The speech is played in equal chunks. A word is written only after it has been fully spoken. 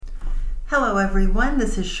Hello, everyone.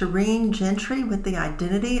 This is Shireen Gentry with the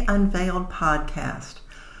Identity Unveiled podcast.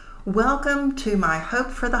 Welcome to my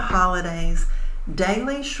Hope for the Holidays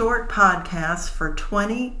daily short podcast for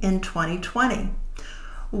 2020.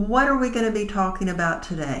 What are we going to be talking about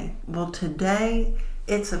today? Well, today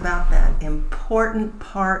it's about that important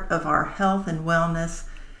part of our health and wellness,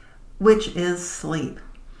 which is sleep.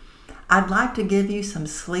 I'd like to give you some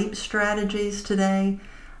sleep strategies today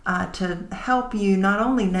to help you not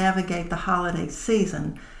only navigate the holiday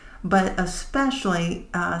season, but especially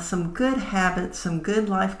some good habits, some good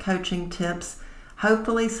life coaching tips,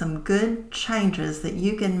 hopefully some good changes that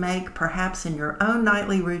you can make perhaps in your own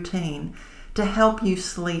nightly routine to help you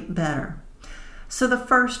sleep better. So the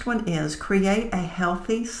first one is create a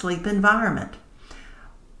healthy sleep environment.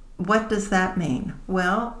 What does that mean?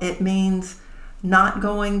 Well, it means not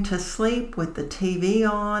going to sleep with the TV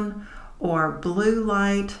on or blue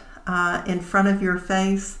light in front of your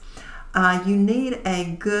face. You need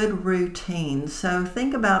a good routine. So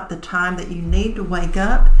think about the time that you need to wake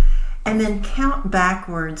up and then count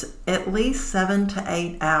backwards at least 7 to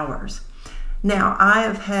 8 hours. Now, I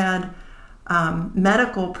have had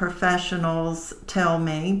medical professionals tell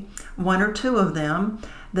me, one or two of them,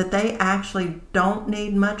 that they actually don't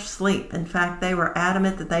need much sleep. In fact, they were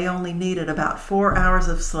adamant that they only needed about 4 hours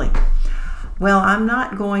of sleep. Well, I'm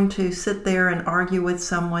not going to sit there and argue with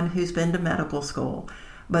someone who's been to medical school,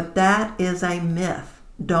 but that is a myth.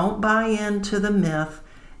 Don't buy into the myth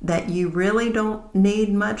that you really don't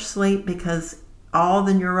need much sleep, because all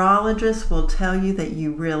the neurologists will tell you that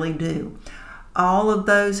you really do. All of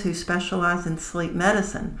those who specialize in sleep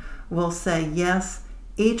medicine will say, yes,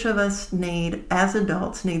 each of us as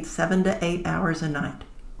adults, need 7 to 8 hours a night.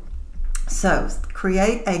 So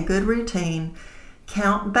create a good routine.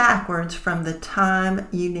 Count backwards from the time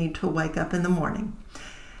you need to wake up in the morning.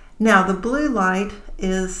 Now, the blue light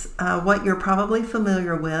is what you're probably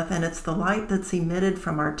familiar with, and it's the light that's emitted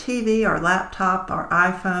from our TV, our laptop, our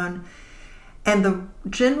iPhone. And the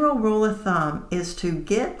general rule of thumb is to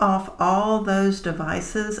get off all those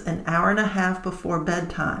devices an hour and a half before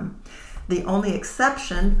bedtime. The only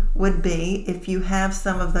exception would be if you have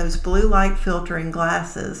some of those blue light filtering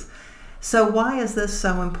glasses. So why is this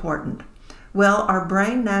so important? Well, our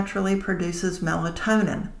brain naturally produces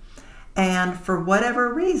melatonin, and for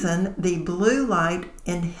whatever reason, the blue light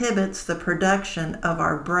inhibits the production of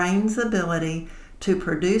our brain's ability to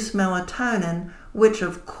produce melatonin, which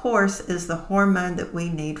of course is the hormone that we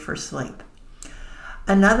need for sleep.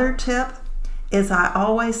 Another tip is I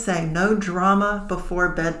always say no drama before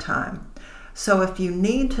bedtime. So if you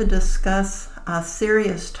need to discuss a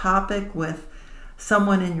serious topic with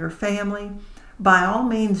someone in your family, by all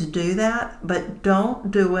means do that, but don't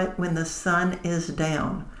do it when the sun is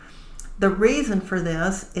down. The reason for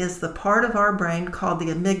this is the part of our brain called the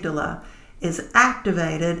amygdala is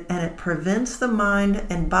activated, and it prevents the mind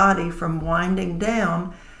and body from winding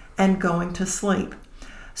down and going to sleep.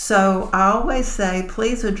 So I always say,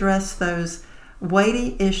 please address those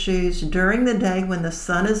weighty issues during the day when the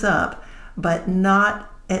sun is up, but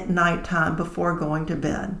not at nighttime before going to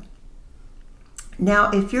bed.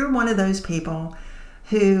 Now, if you're one of those people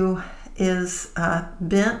who is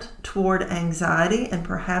bent toward anxiety, and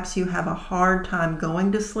perhaps you have a hard time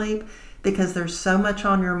going to sleep because there's so much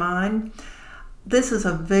on your mind, this is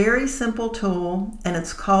a very simple tool, and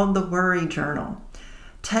it's called the Worry Journal.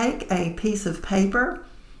 Take a piece of paper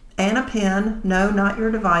and a pen, no, not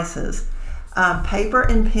your devices, paper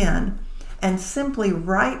and pen, and simply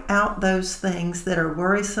write out those things that are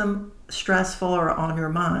worrisome, stressful, or on your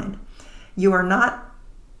mind. You are not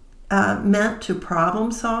meant to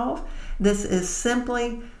problem solve. This is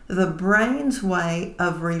simply the brain's way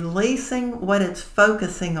of releasing what it's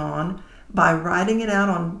focusing on by writing it out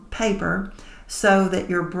on paper so that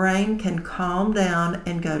your brain can calm down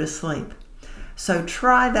and go to sleep. So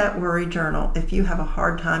try that Worry Journal if you have a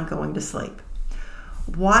hard time going to sleep.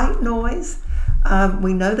 White noise.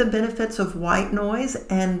 We know the benefits of white noise,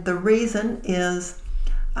 and the reason is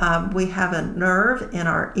we have a nerve in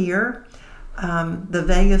our ear, the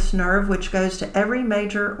vagus nerve, which goes to every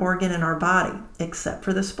major organ in our body except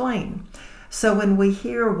for the spleen. So when we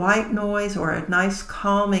hear white noise or a nice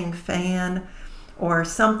calming fan or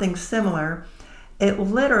something similar, it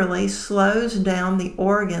literally slows down the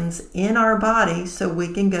organs in our body so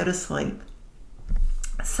we can go to sleep.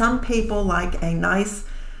 Some people like a nice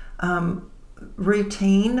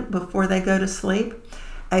routine before they go to sleep.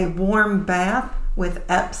 A warm bath with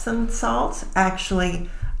Epsom salts actually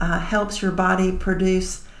helps your body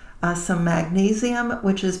produce some magnesium,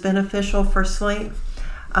 which is beneficial for sleep.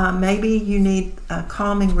 Maybe you need a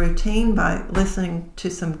calming routine by listening to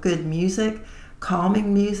some good music.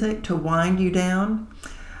 calming music to wind you down.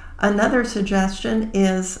 Another suggestion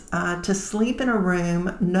is to sleep in a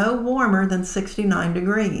room no warmer than 69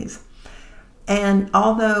 degrees. And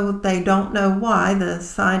although they don't know why, the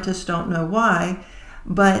scientists don't know why,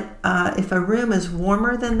 but if a room is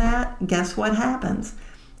warmer than that, guess what happens?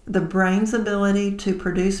 The brain's ability to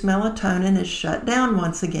produce melatonin is shut down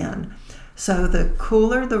once again. So the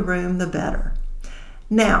cooler the room, the better.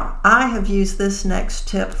 Now, I have used this next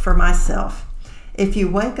tip for myself. If you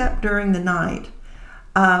wake up during the night,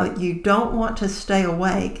 you don't want to stay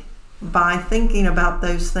awake by thinking about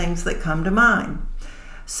those things that come to mind.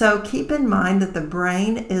 So keep in mind that the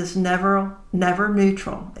brain is never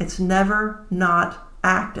neutral. It's never not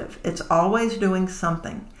active. It's always doing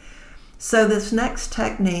something. So this next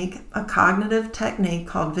technique, a cognitive technique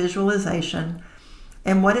called visualization,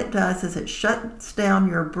 and what it does is it shuts down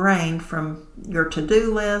your brain from your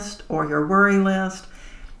to-do list or your worry list.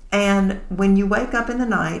 And when you wake up in the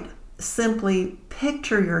night, simply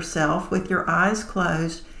picture yourself with your eyes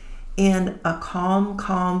closed in a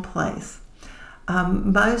calm place.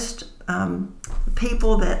 Most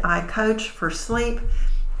people that I coach for sleep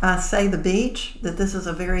say the beach, that this is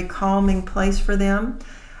a very calming place for them.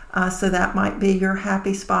 So that might be your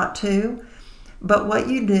happy spot too. But what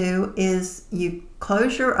you do is you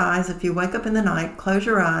close your eyes. If you wake up in the night, close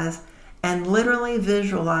your eyes and literally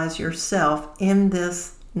visualize yourself in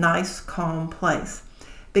this nice, calm place.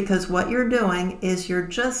 Because what you're doing is you're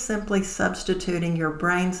just simply substituting your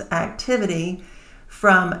brain's activity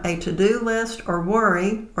from a to-do list or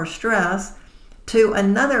worry or stress to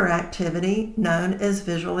another activity known as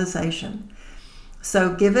visualization.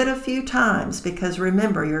 So give it a few times, because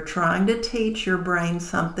remember, you're trying to teach your brain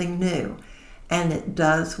something new, and it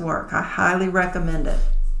does work. I highly recommend it.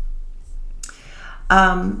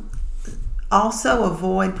 Also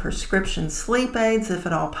avoid prescription sleep aids if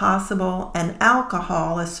at all possible, and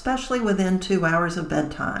alcohol, especially within 2 hours of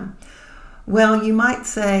bedtime. Well, you might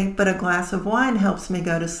say, but a glass of wine helps me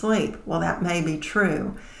go to sleep. Well, that may be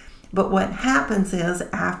true. But what happens is,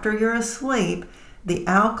 after you're asleep, the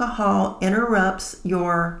alcohol interrupts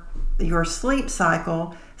your sleep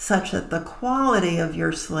cycle such that the quality of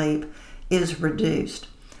your sleep is reduced.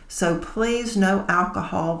 So please, no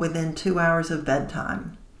alcohol within 2 hours of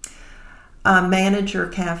bedtime. Manage your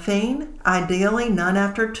caffeine, ideally none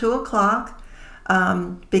after 2 o'clock,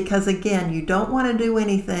 because again, you don't want to do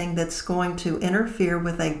anything that's going to interfere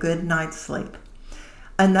with a good night's sleep.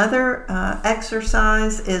 Another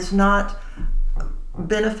exercise is not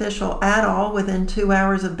beneficial at all within 2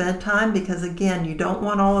 hours of bedtime, because again, you don't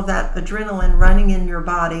want all of that adrenaline running in your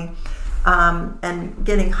body and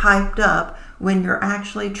getting hyped up when you're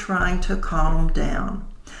actually trying to calm down.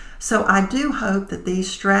 So I do hope that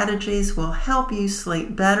these strategies will help you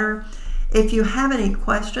sleep better. If you have any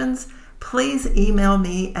questions, please email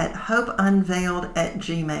me at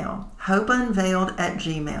hopeunveiled@gmail.com.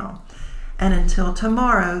 hopeunveiled@gmail.com. And until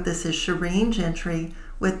tomorrow, this is Shireen Gentry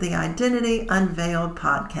with the Identity Unveiled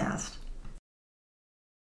podcast.